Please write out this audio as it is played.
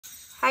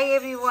Hi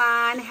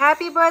everyone,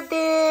 happy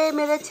birthday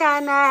मेरो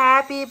Chana,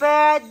 happy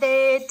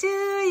birthday to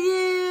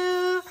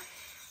you.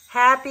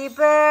 Happy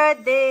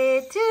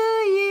birthday to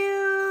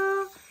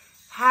you.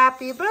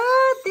 Happy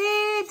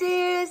birthday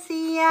dear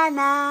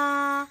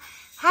Sienna.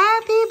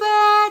 Happy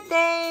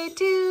birthday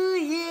to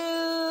you.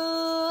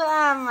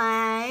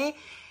 Amai.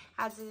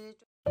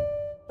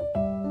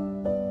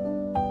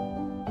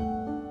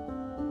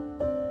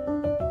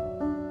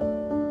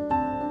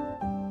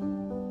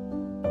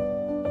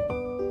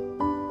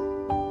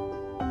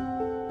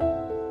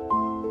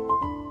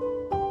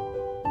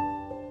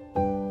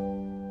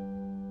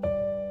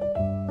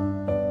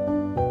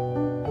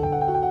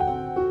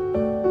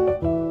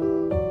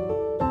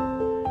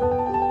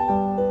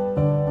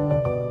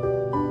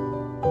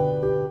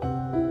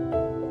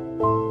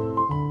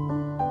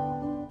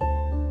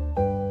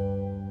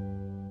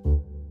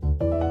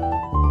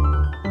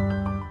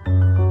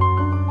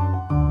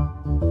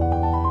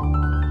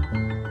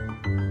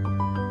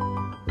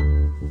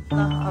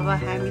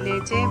 हामीले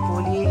चाहिँ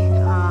भोलि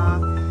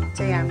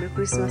चाहिँ हाम्रो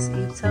Christmas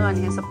इभ छ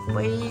अनि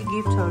सबै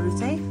गिफ्टहरु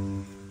चाहिँ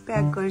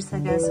प्याक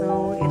गरिसकेका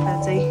छौं। यता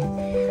चाहिँ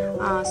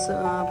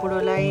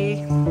बुढोलाई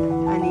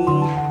अनि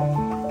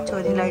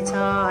छोरीलाई छ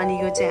अनि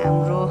यो चाहिँ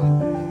हाम्रो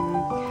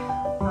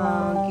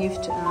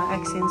गिफ्ट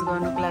एक्सचेन्ज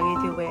गर्नको लागि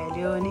त्यो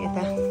भइहाल्यो। अनि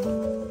यता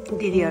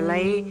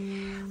दिदीहरुलाई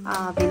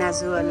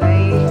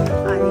बिनाजुहरुलाई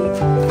अनि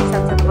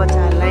साथसाथ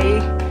बच्चाहरुलाई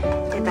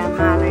यता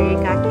मालाई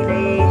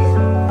काकीलाई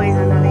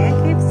सबैजनालाई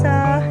गिफ्ट छ।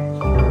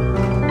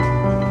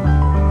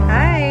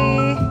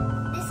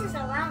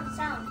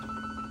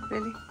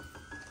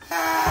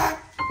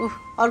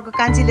 अर्को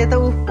कान्छीले त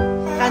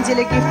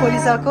कान्छीले गिफ्ट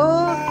खोलिसक्यो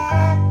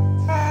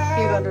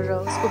के गर्नु र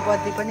उसको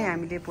बर्थडे पनि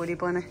हामीले भोलि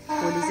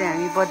चाहिँ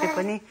हामी बर्थडे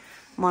पनि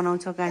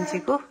मनाउँछौँ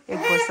कान्छीको 1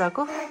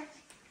 वर्षको।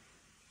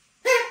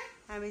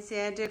 हामी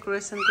चाहिँ यहाँ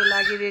डेकोरेसनको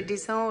लागि रेडी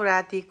छौँ।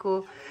 रातिको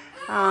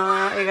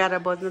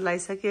 11 बज्नु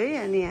लागिसक्यो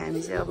है। अनि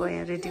हामी चाहिँ अब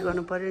यहाँ रेडी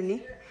गर्नु पर्यो नि,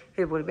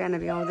 फेरि भोलि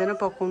बिहान भ्याउँदैन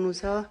पकाउनु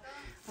छ।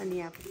 अनि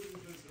यहाँ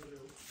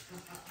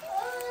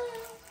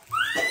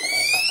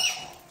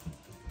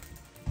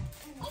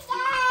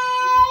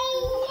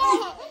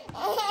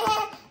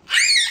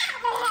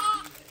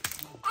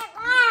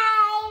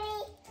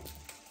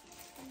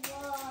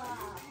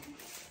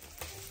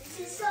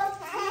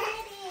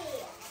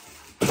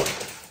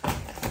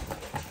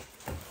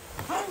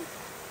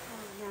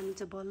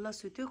बल्ल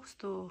सुत्यो,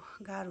 कस्तो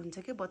गाह्रो हुन्छ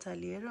के बच्चा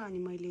लिएर। अनि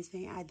मैले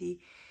चाहिँ आधी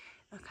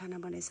खाना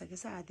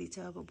बनाइसकेछ, आधी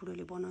चाहिँ अब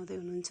बुढोले बनाउँदै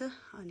हुनुहुन्छ।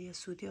 अनि यो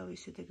सुत्यो, अब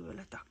सुतेको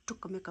बेला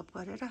टकटुक्क मेकअप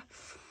गरेर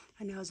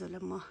अनि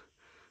हजुरलाई म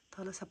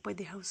तल सबै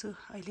देखाउँछु।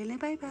 अहिले नै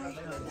बाइ बाइ।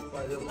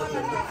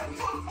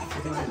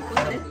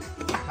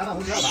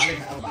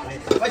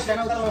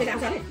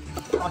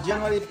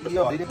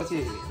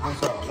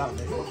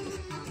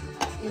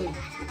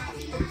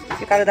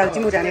 कालो दाल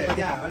चाहिँ मुजाने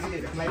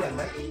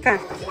कहाँ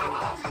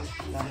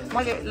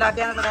मैले ला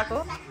बिहान गराएको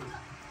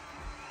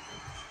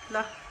ल।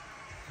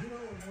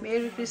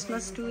 मेरी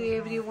क्रिसमस टु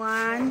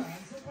एभ्रीवान।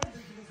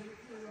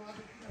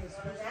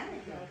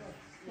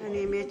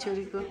 अनि मेरो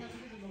छोरीको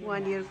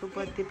 1 इयरको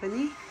बर्थडे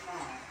पनि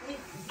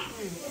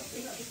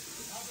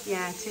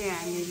यहाँ चाहिँ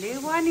हामीले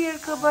 1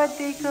 इयरको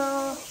बर्थडेको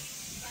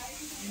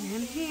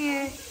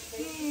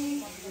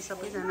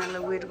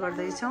सबैजनालाई वेट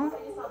गर्दैछौँ।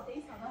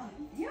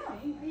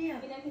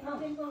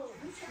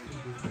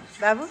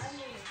 बाबु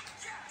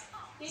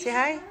से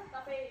हाई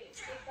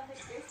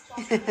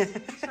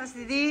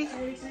दिदी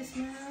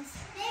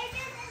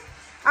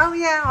आऊ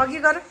यहाँ अघि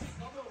गर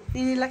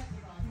दिदीलाई।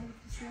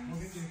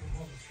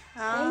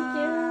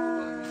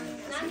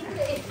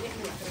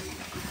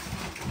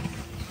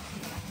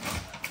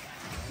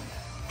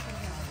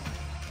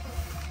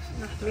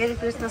 मेरी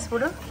क्रिसमस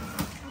बुढो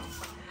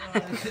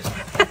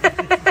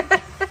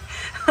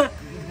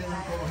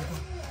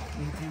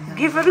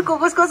गिफ्टहरु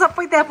कसको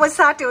सबै त्यहाँ पछि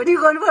साट्यो नि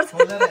गर्नुपर्छ।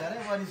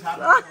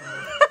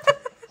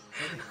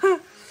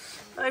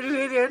 अरु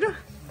हेर्नु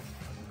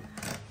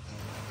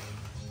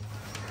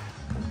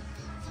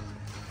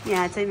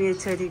यहाँ चाहिँ मेरो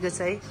छोरीको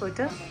छ है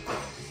फोटो।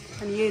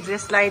 अनि यो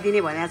ड्रेस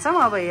लगाइदिने भनेको छौँ,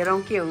 अब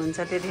हेरौँ के हुन्छ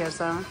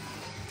त्यतिखेरसम्म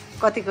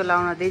कतिको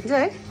लाउन दिन्छ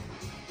है।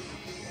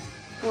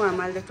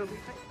 उहाँले टोपी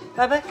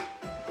बाबा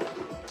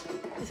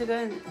यसो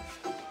गयो नि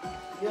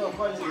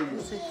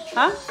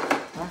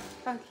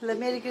ल।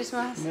 मेरी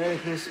क्रिसमस। मेरी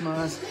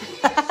क्रिसमस।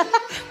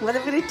 म त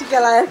फेरि टिका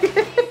लगायो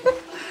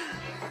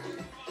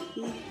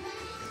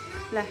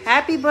ल।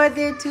 ह्याप्पी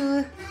बर्थडे टु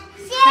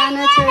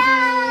सानो छोरी।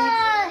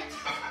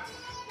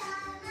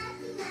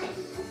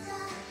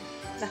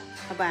 ल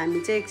अब हामी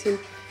चाहिँ एकछिन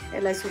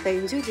यसलाई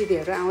सुताइदिन्छु,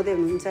 दिदीहरू आउँदै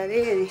हुनुहुन्छ अरे।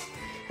 अनि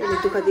यसले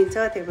दुःख दिन्छ,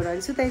 त्यही भएर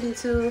अहिले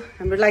सुताइदिन्छु।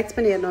 हाम्रो लाइट्स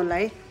पनि हेर्नु होला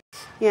है।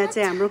 यहाँ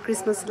चाहिँ हाम्रो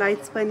क्रिसमस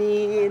लाइट्स पनि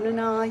हेर्नु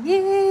न।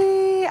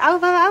 ये आऊ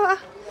बाबा आऊ।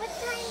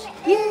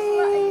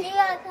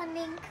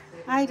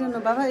 I don't know,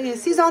 Baba.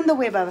 She's on the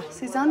way, Baba.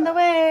 She's on the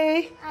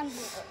way.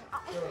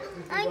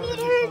 I need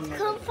her to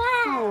come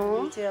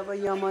fast. चाहिँ अब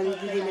यमरी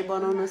दिदीले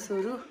बनाउन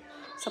सुरु।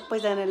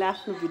 सबैजनाले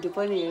आफ्नो भिडियो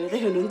पनि हेर्दै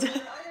हुनुहुन्छ।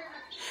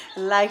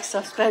 लाइक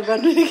सब्स्क्राइब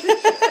गर्नु।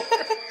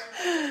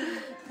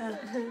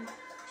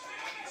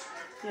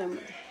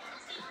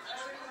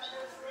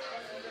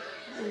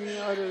 अनि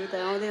अरूहरू त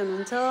आउँदै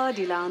हुनुहुन्छ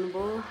ढिला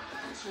आउनुभयो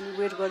अनि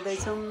वेट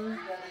गर्दैछौँ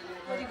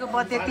छोरीको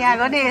बर्थडे त्यहाँ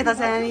गर्ने यता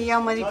चाहिँ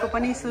यमरीको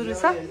पनि सुरु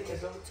छ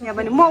यहाँ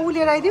पनि म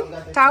उलेर आइदिउँ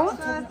टावर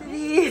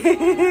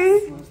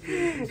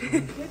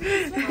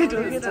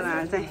ढोकेछ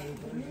चाहिँ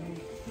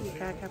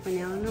काका पनि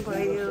आउनु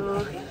भयो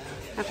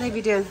आफ्नै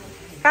भिडियो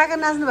काका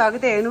नाच्नु भएको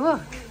त हेर्नुभयो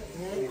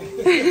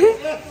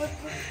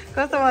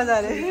कस्तो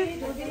मजाले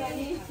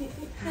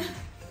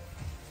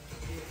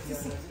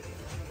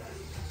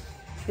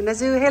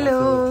दाजु हेलो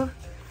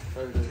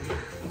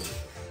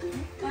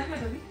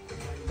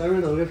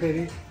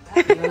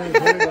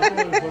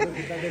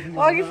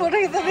अघि फोटो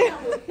खिच्दा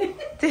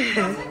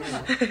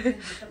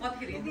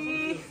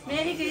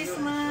मेरी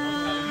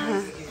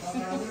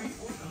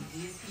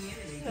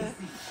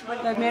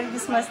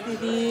क्रिसमस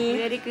दिदी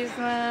मेरी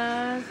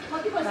क्रिसमस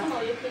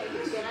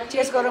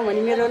चेस गरौँ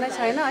भने मेरो नै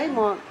छैन है म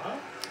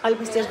अलिक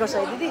चेस गर्छु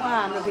है दिदी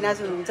हाम्रो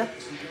भिनाजु हुनुहुन्छ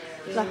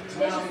ल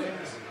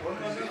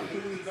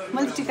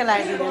मैले टिका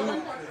लगाइदिँदैन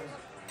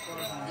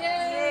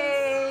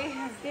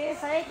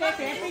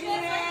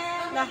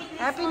ल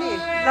ह्याप्पी न्यू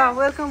ल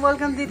वेलकम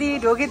वेलकम दिदी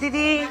ढोके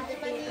दिदी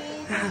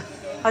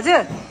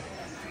हजुर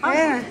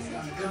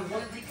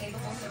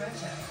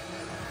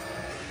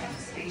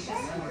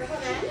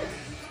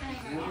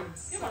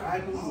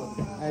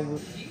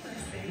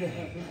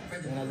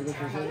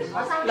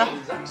ल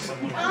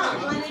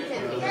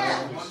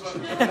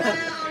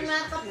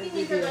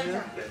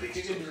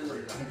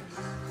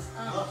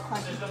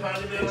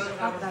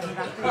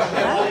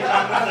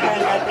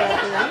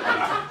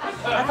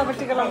तपाईँ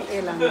टिका लाउनु ए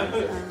लानु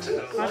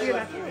हजुर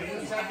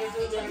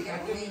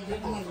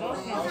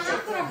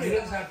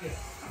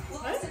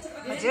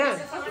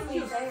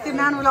त्यो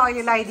नानुलाई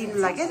अहिले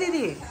लगाइदिनुलाई क्या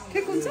दिदी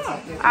ठिक हुन्छ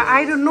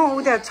आई डोन्ट नो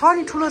उता छ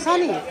नि ठुलो छ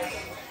नि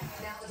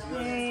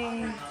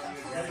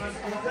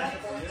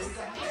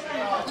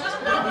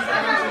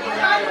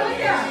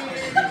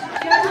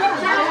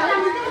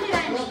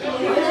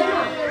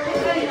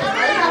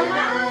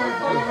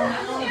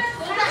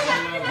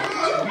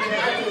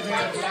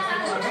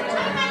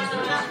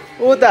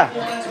उता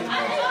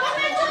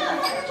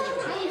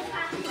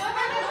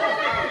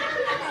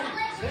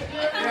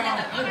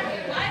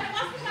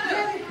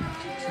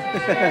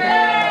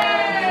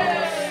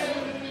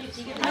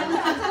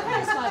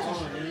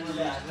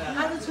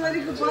आज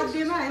छोरीको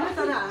बर्थडेमा होइन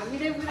तर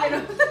हामीले बुझेर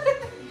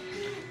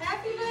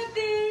happy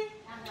birthday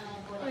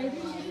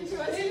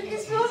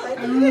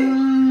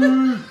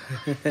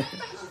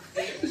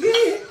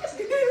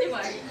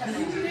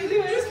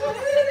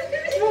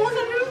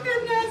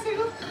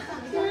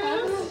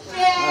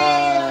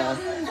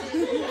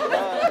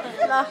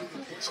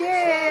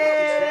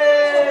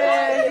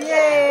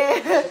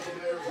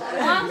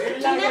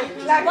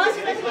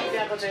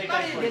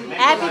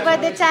Happy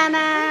birthday,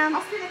 Chana.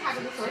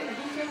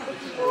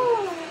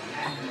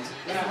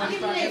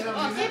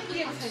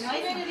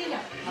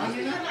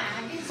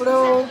 Bro.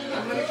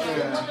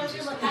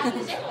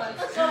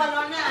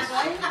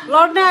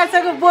 Lord na aisa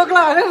ko book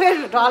la haru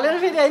mere dollar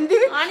fe dendi.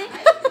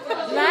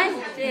 Nice.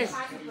 Cheers.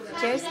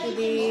 Cheers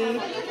didi.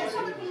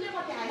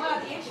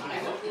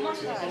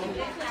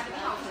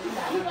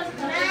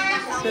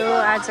 So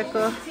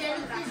आजको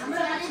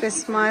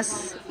क्रिसमस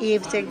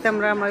इभ चाहिँ एकदम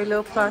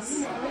रमाइलो प्लस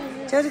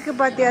छोरीको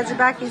बर्थडे आज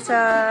बाँकी छ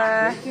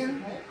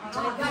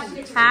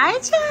हाई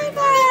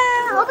चाना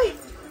ओबे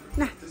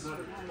न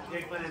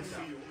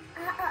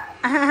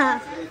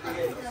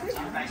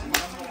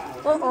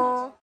ओ ओ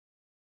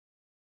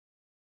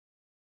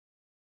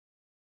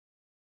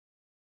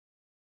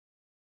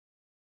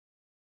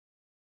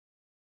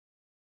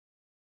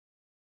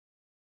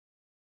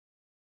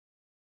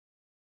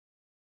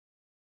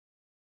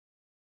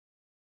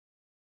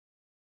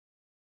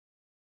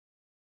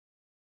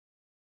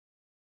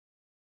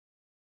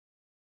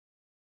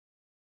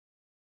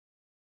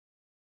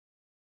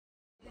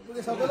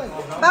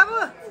बाबु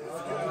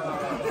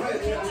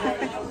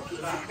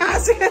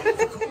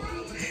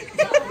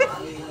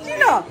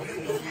किन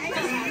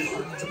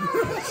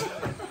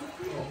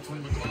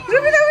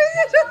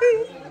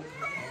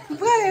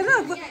बुवा हेर्नु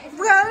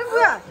बुवा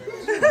बुवा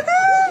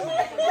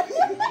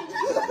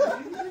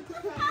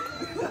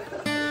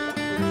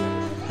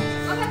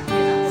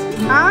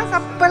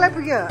सबैलाई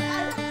पुग्यो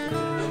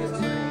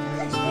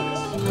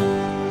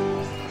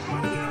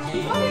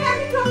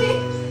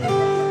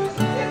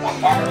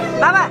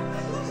बाबा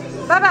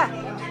बाबा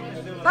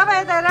बाबा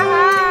यता हेर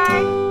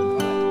हाई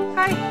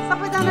हाई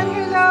सबैजना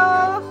हेलो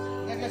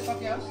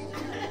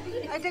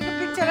अहिलेको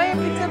पिक्चर है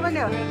पिक्चर पनि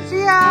हो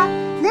श्रिया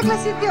नेक्लेस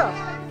सिद्धियो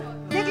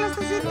नेक्लेस त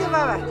सिद्धियो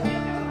बाबा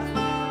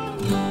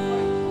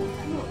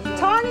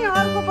छ नि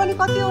अर्को पनि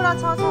कतिवटा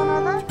छ न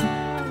त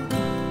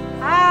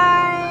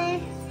हाई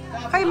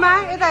खै मा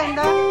यता हेर्न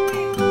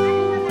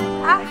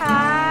आहा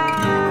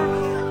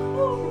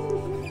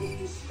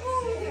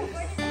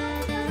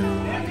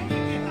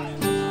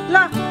ल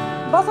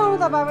बसाउनु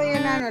त बाबा यो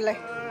नानीहरूलाई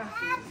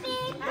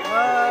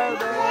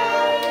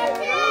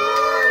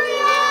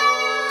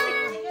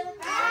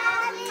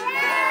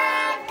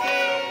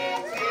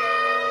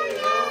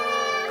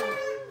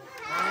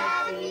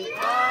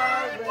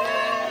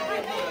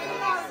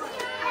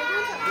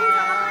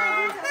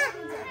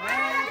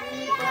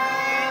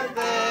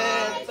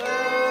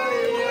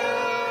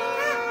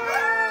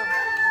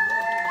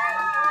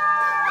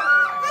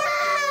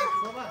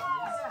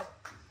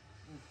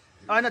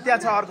होइन त्यहाँ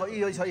छ अर्को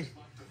यो छ यी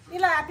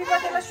इला ह्यापी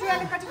बर्थडे ल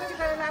सुयाले कति कति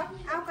गरेर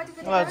आऊ कति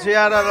कति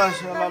चिया र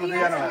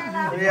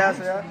रिया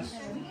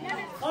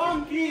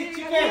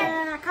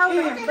खाऊ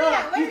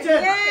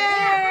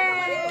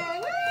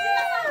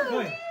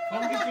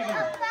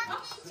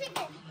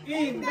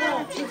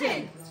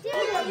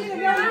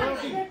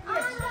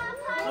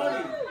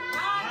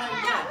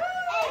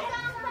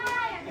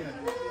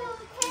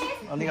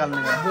न निकाल्नु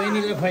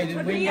बहिनीले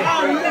खुवाइदिनु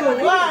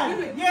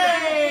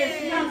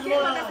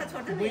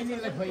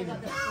बहिनीलाई खुवाइदिनु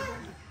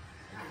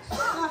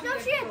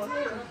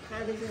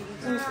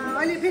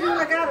अहिले फेरि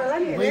मलाई गाह्रो होला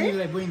नि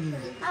बहिनीलाई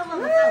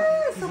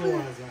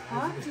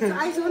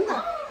आइसु नि त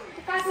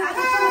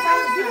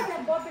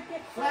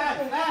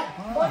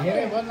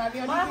धेरै भन्दा नि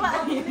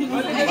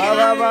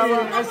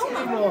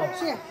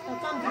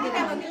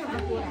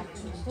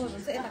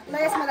ल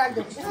यसमा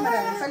राख्दो यसमा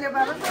राख्दो सल्यो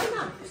बाबा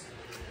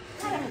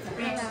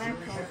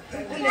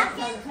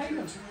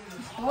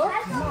हो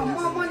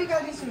म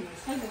निकाल्दैछु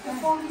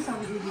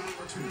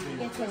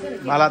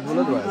मालात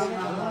बोल्नु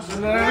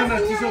भयो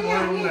चिसो भयो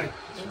उनलाई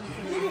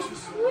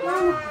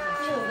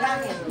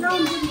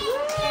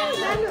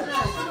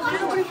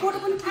फोटो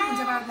पनि के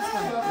हुन्छ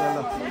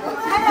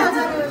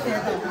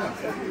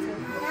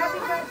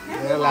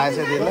लागेछ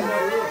त्यसलाई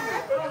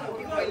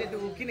अहिले त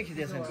ऊ किन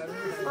खिचेछ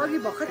अघि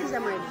भर्खर खिचा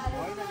मैले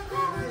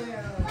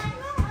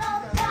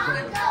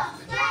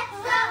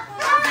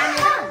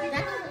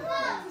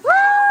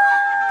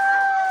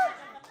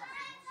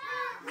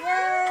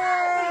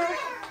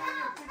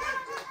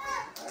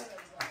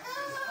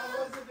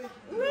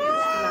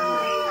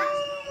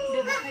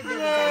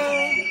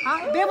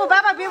बेबु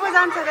बाबा बेबु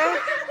जान्छ रे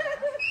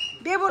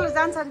बेबुले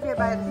जान्छ नि फेरि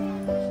बाहिर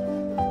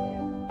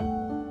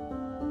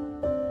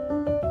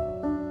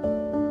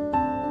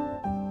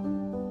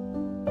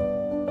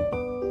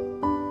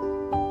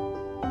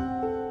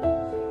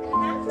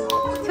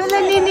ठुलो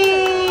निनी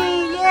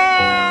ये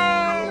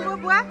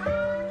बुबुआ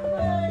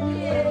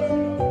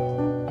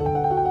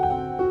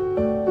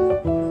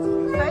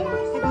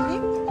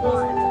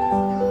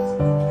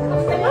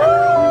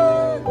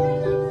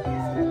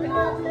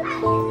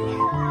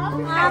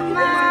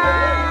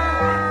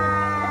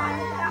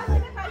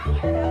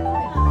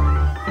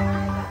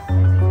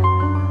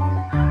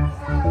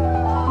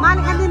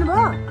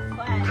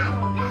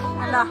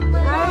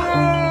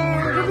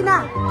रुबिना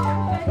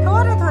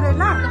थोरै थोरै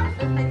ल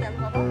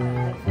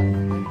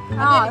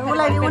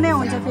उसलाई उनी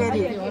हुन्छ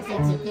फेरि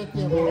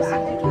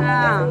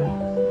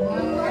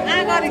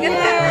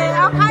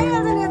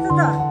खाइहाल्छ नि यस्तो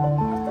त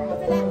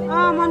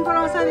मन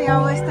पराउँछ नि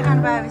अब यस्तो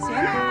खानु पाएपछि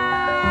होइन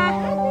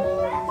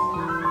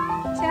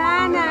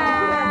साना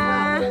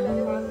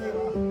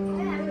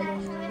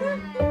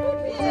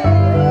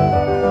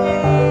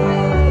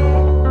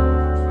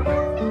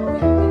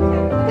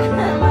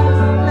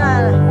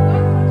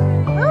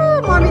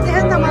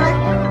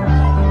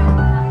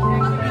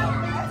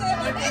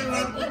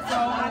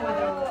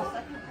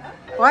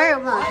भयो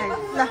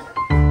ल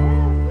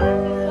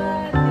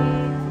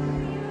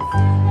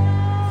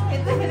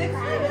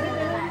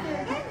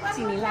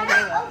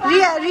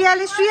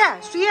रियाले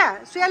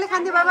श्रेयाले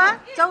खान्थ्यो बाबा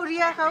जाऊ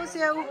रिया खाऊ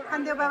स्याउ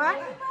खान्थ्यो बाबा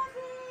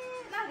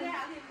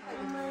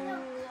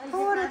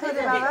थोरै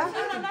थोरै बाबा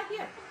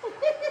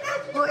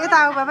हो यता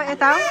आऊ बाबा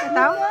यता आऊ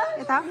यता आऊ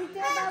यता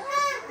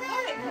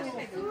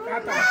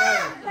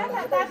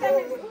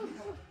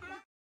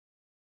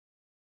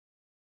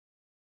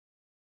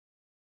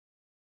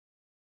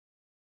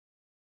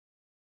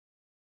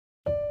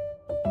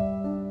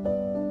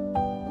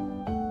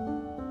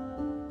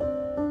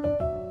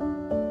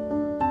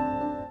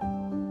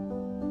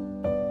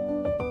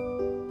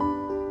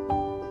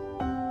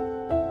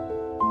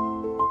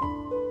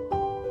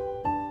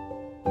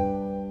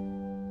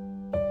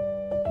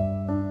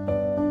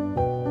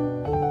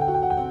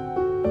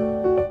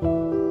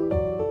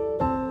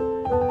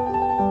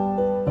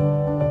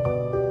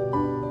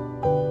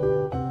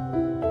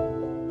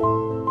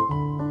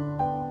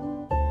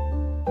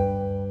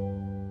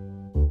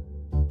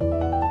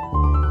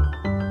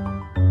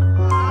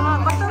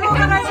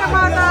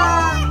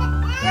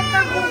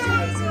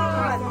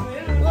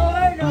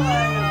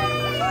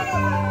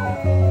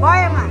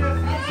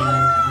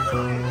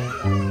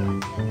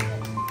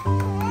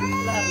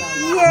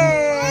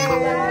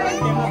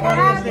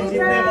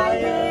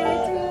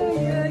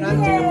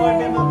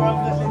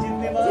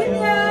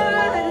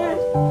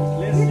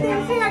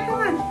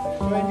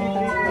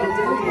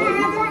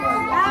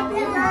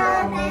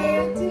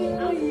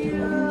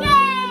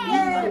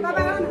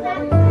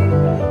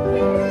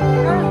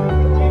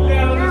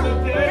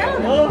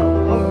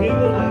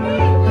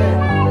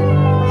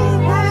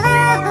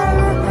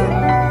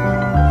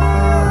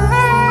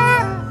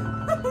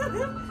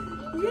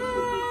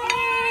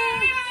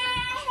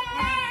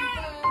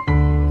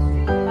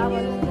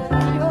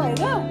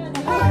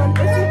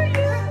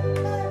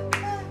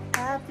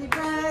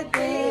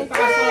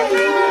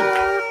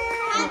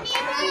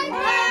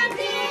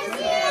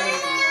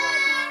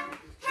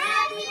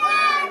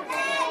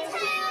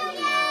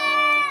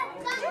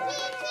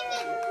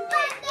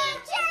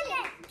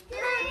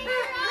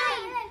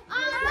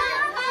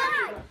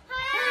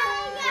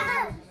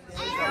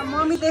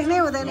मम्मी देख्नै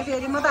हुँदैन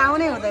फेरि म त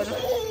आउनै हुँदैन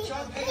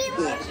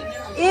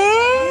ए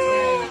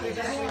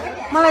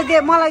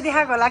मलाई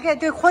देखाएको होला के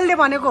त्यो खोल्दे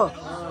भनेको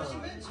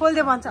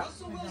खोल्दे भन्छ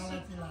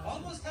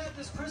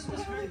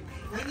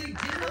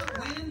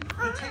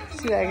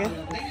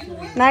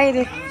नाइ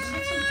रे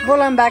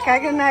बोलाउनु भएको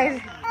क्या नाइ रे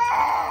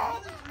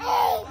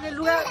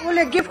लुगा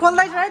उसले गिफ्ट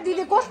खोल्दैछ है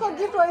दिदी कसको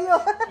गिफ्ट हो यो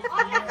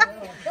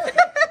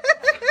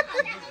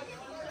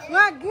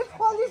उहाँ गिफ्ट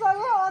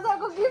खोलिसक्यो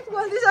अझको गिफ्ट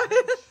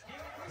खोलिसक्यो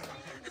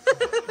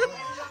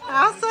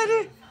आश्चर्य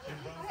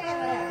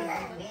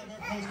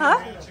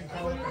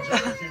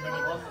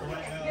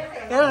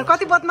हेर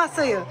कति बदमास छ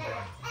यो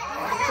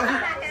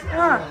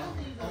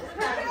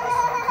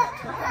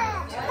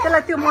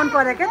त्यसलाई त्यो मन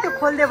पर्यो क्या त्यो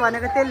खोल्दे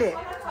भनेको त्यसले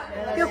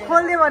त्यो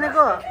खोल्दे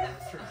भनेको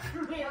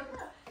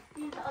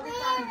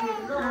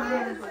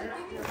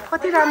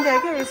कति राम्रो आयो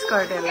क्या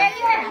स्कर्ट यसलाई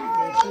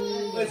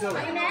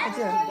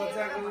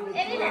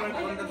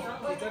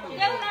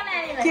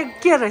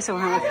के रहेछ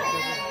उहाँ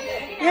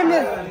यो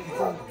मेरो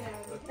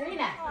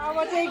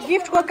अब चाहिँ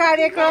गिफ्टको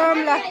कार्यक्रम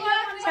ल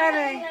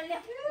साह्रै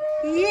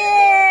ये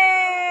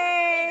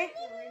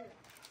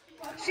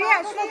श्रेया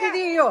सुन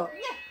दिदी यो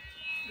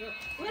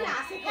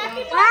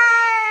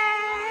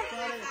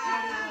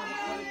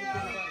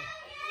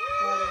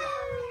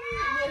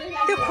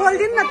त्यो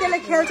खोलिदिनु न त्यसले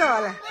खेल्छ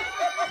होला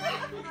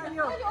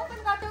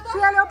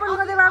श्रेयाले ओपन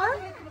गर्दै बाबा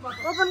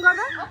ओपन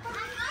गर्दा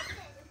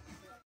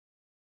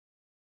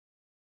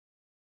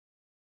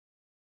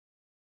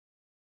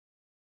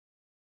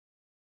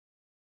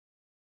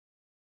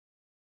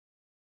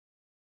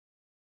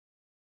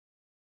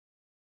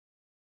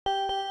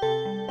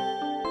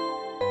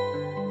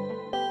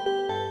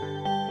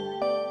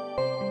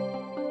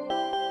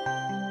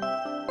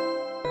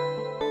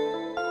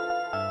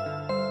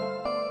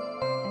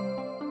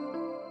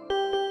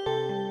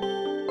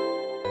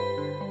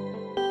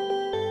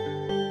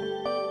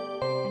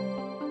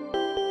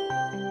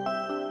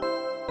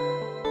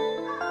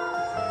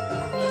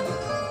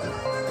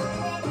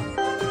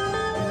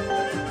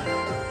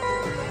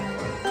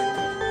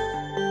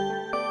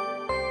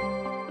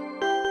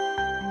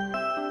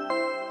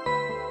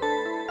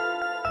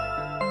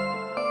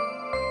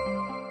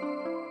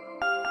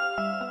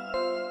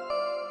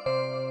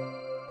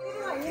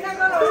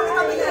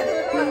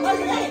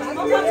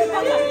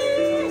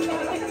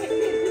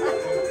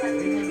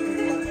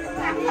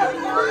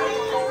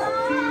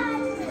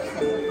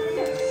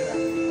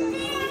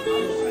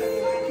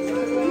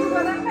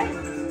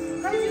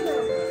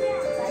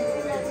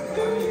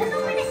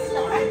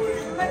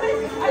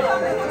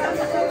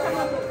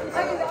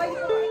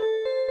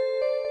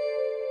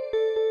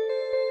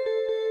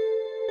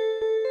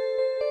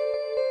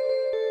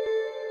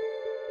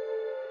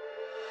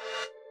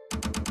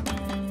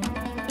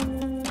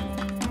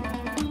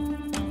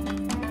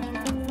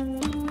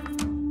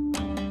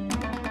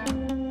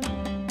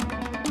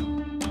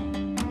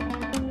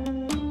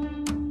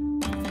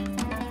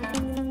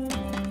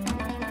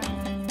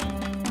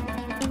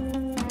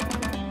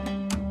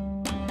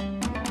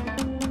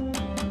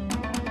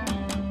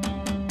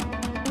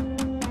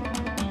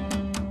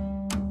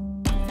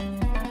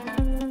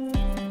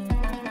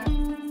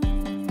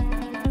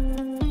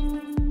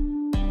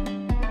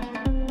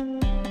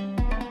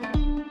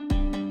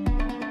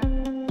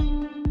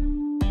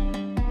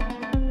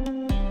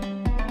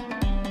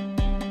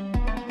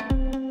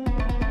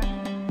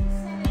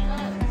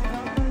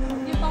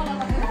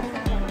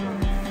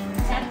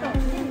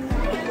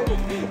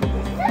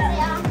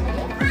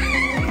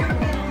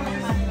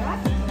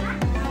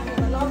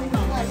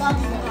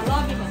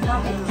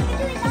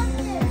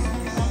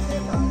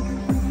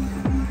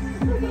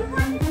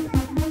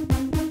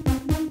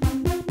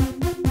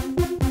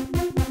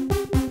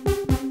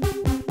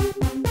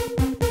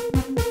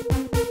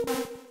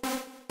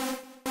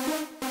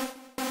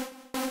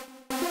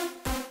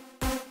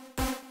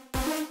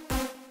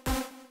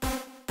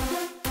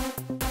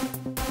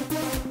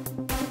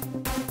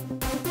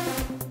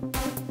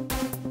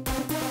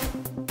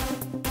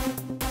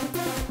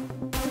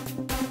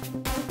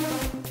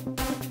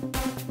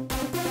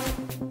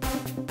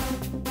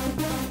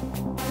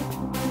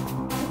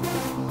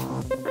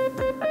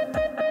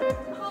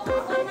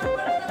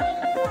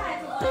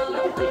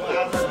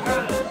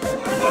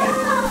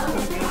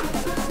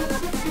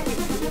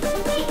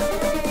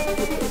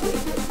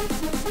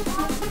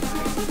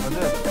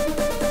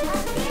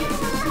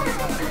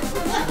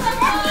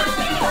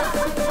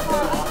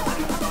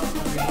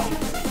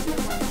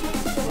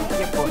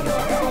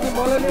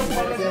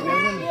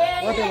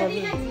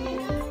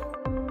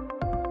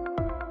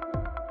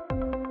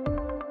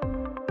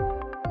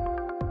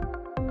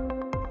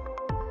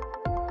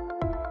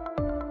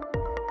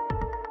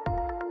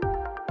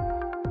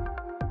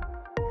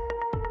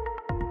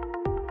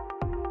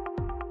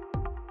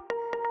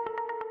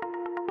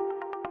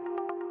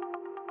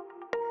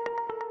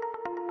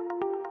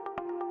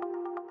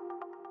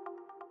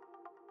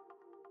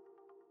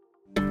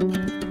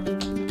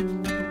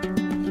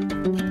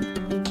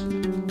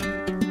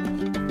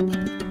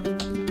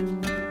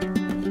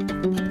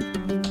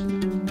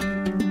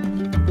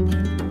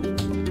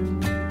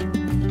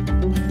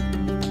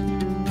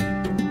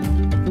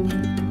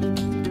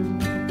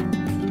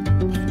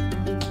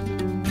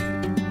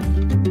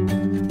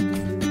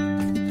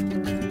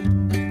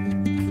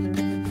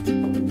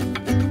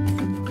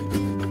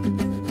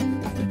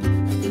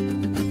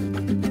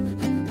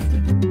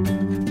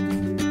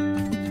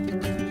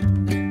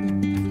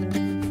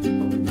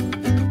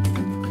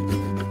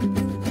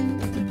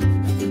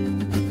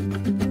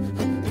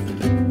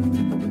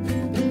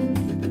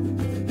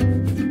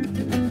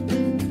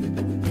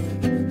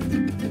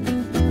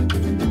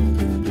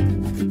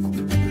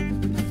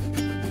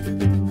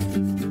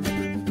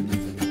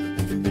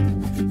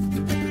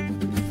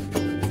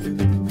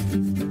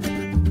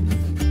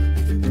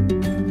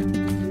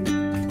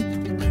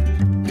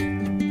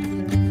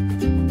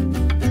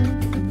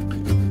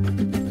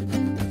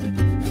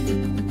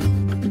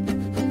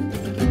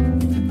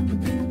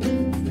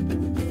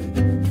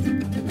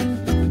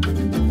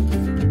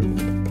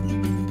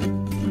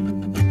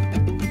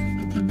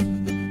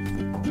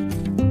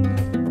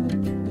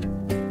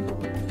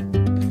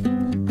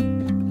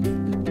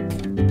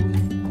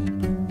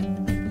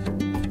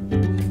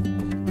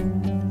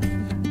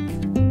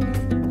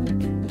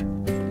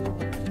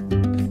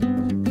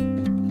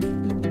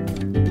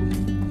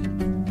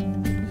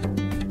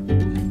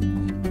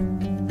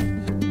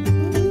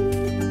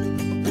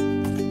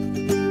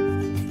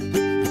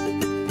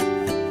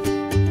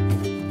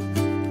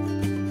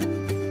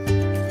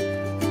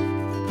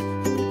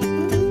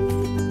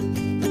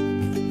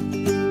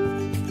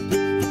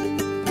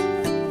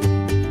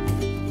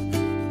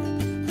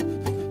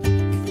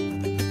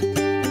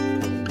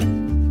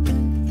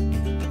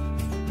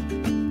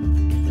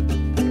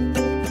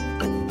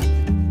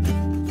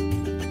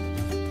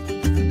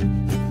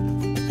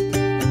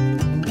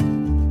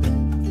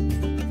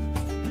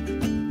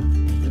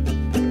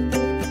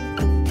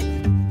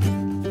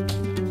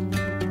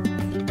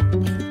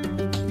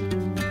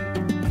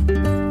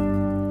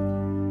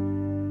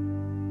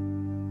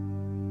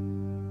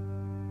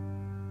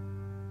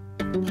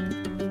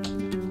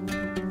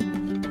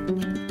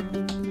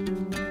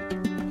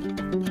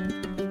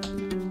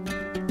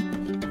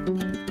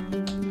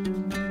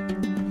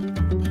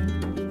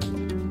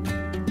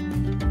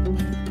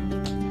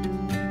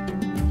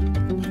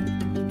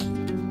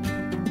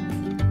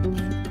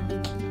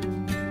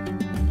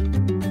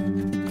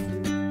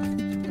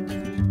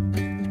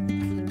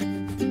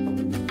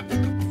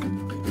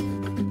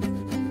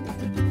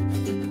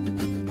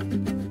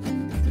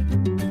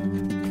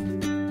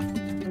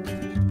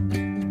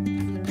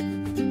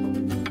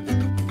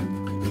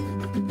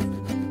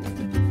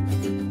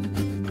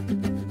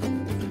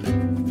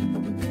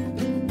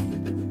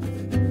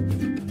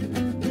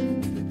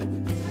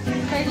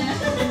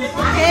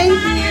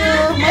थ्याङ्क यू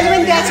मैले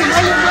पनि दिएको छु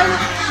मैले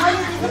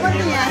दिएको पनि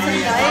यहाँ छ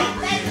नि है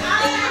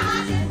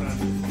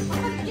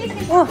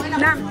ओ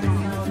नाम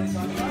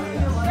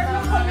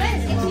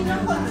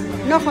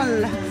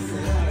नखोल्नु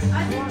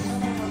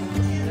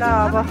ल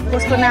अब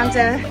कसको नाम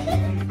चाहिँ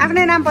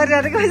आफ्नै नाम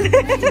परिरहेको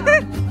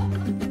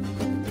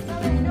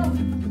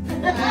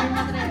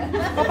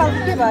कपाल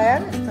के भयो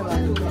यार यस्तो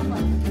भयो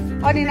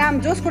अनि नाम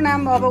जसको नाम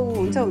अब ऊ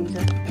हुन्छ हुन्छ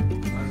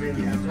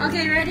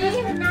Okay, ready?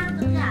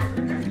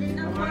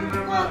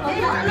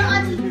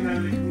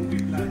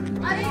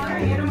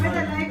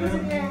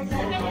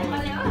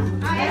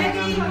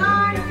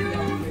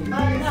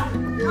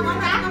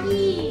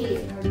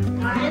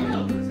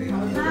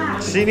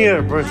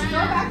 Senior person.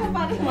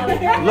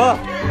 Look.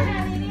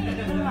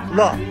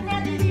 Look.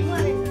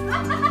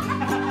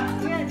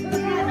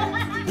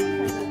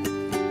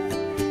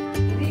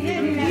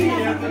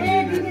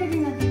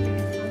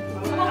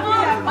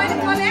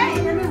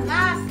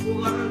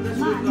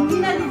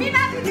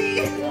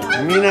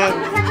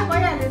 Mina.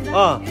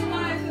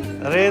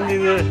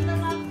 Randy.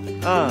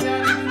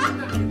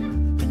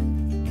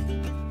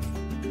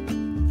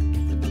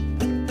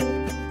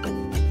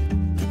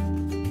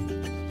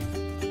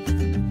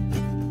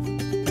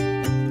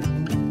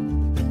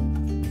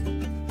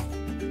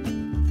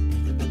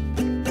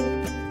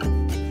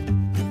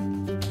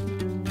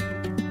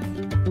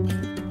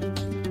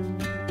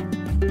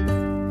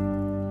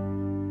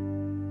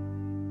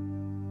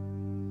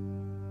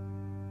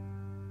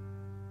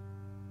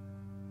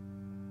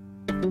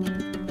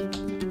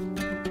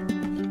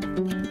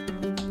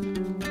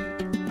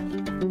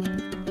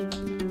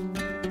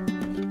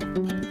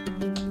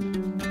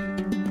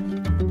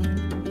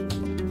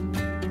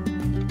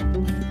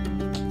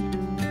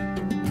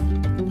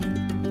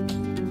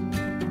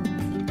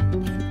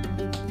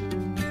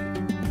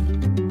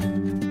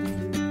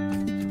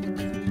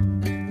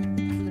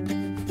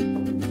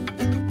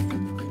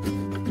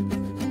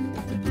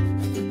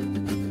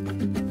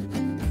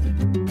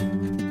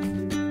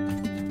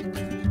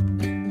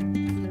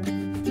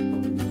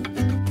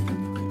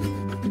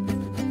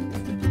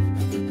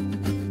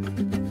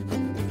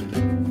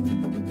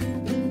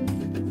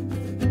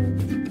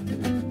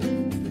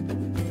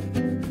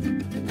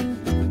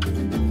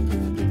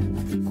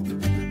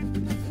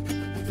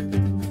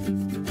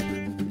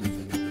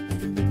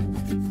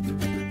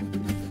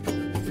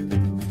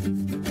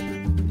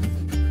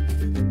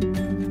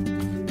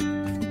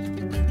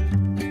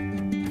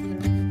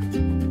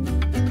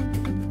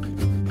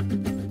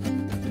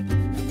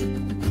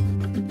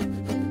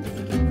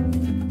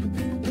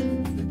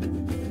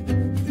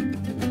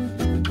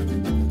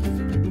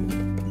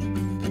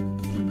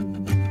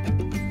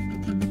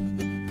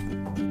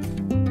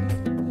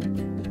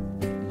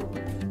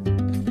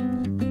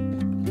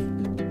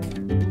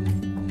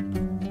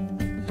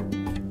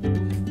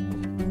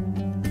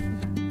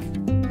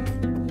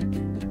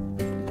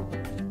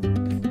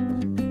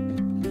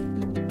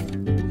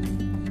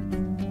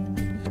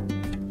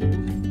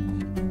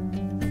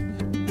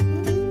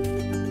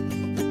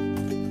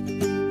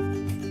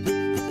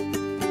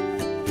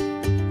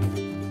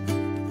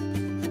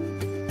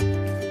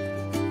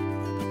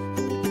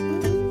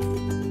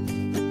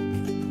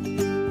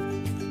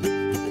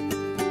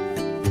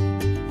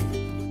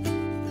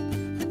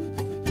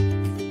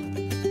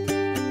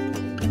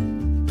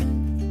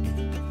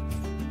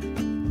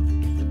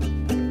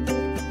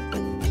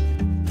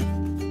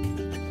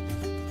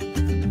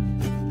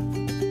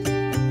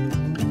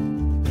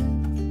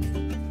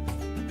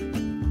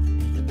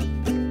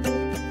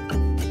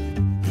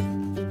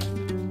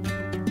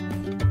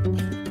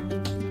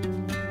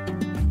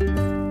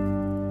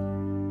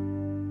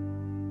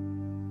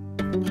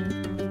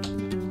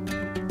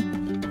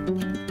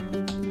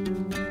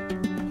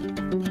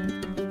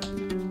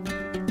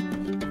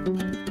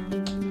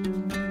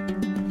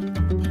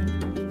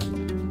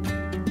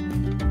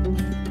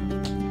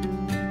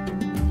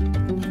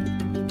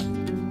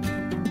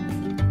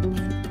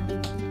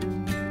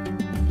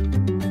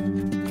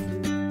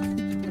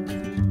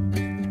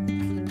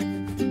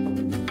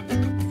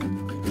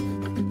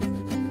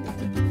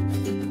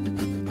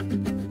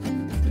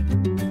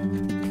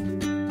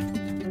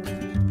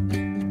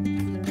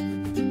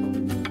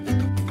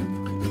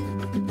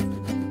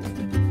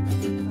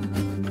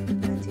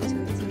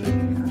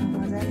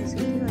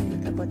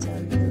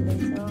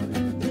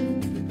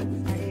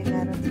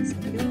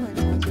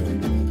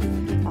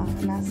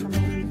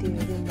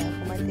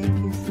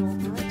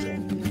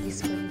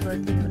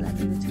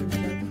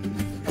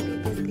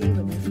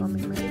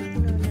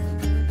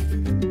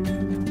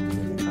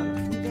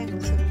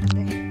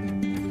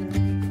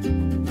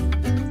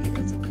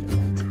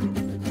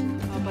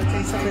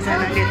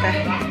 सबैजनाले त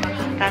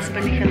तास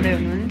पनि खेल्दै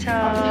हुनुहुन्छ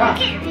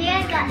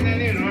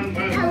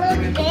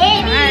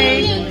Hi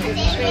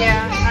Priya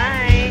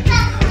hi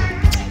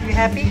You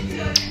happy?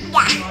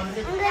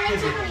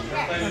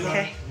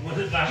 Okay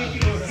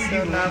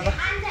So ल अब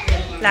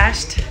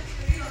लास्ट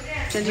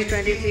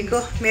 2023 को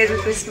मेरी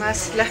क्रिसमस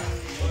ल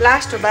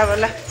लास्ट हो बाबा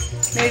ल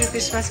मेरी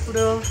क्रिसमस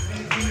बुढो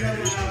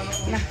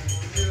ल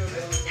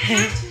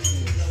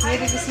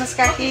मेरी क्रिसमस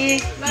काकी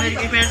मेरी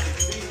क्रिसमस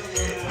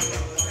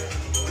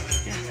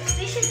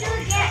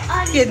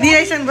के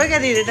निराइसन भयो क्या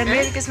दिदी त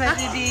मेरी क्रिसमस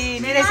दिदी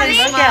निराइसन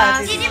भयो क्या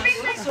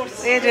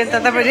ए रे त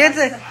तपाईँ रे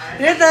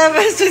त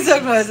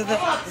सुइसक्नुभएछ त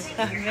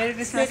मेरी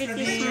क्रिसमस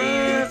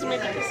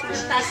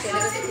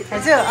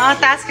हजुर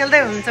तास खेल्दै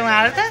हुनुहुन्छ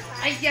उहाँहरू त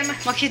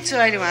म खिच्छु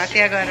अहिले उहाँ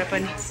त्यहाँ गएर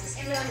पनि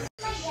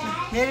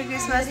मेरी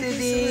क्रिसमस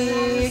दिदी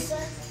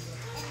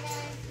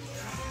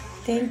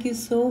थ्याङ्क यू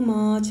सो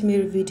मच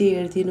मेरो भिडियो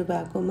हेरिदिनु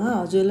भएकोमा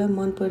हजुरलाई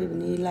मन पर्यो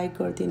भने लाइक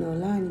गरिदिनु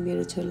होला अनि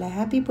मेरो छोरीलाई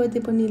ह्याप्पी बर्थडे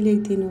पनि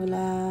लेखिदिनु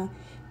होला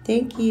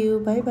थ्याङ्क यू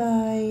बाई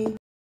बाई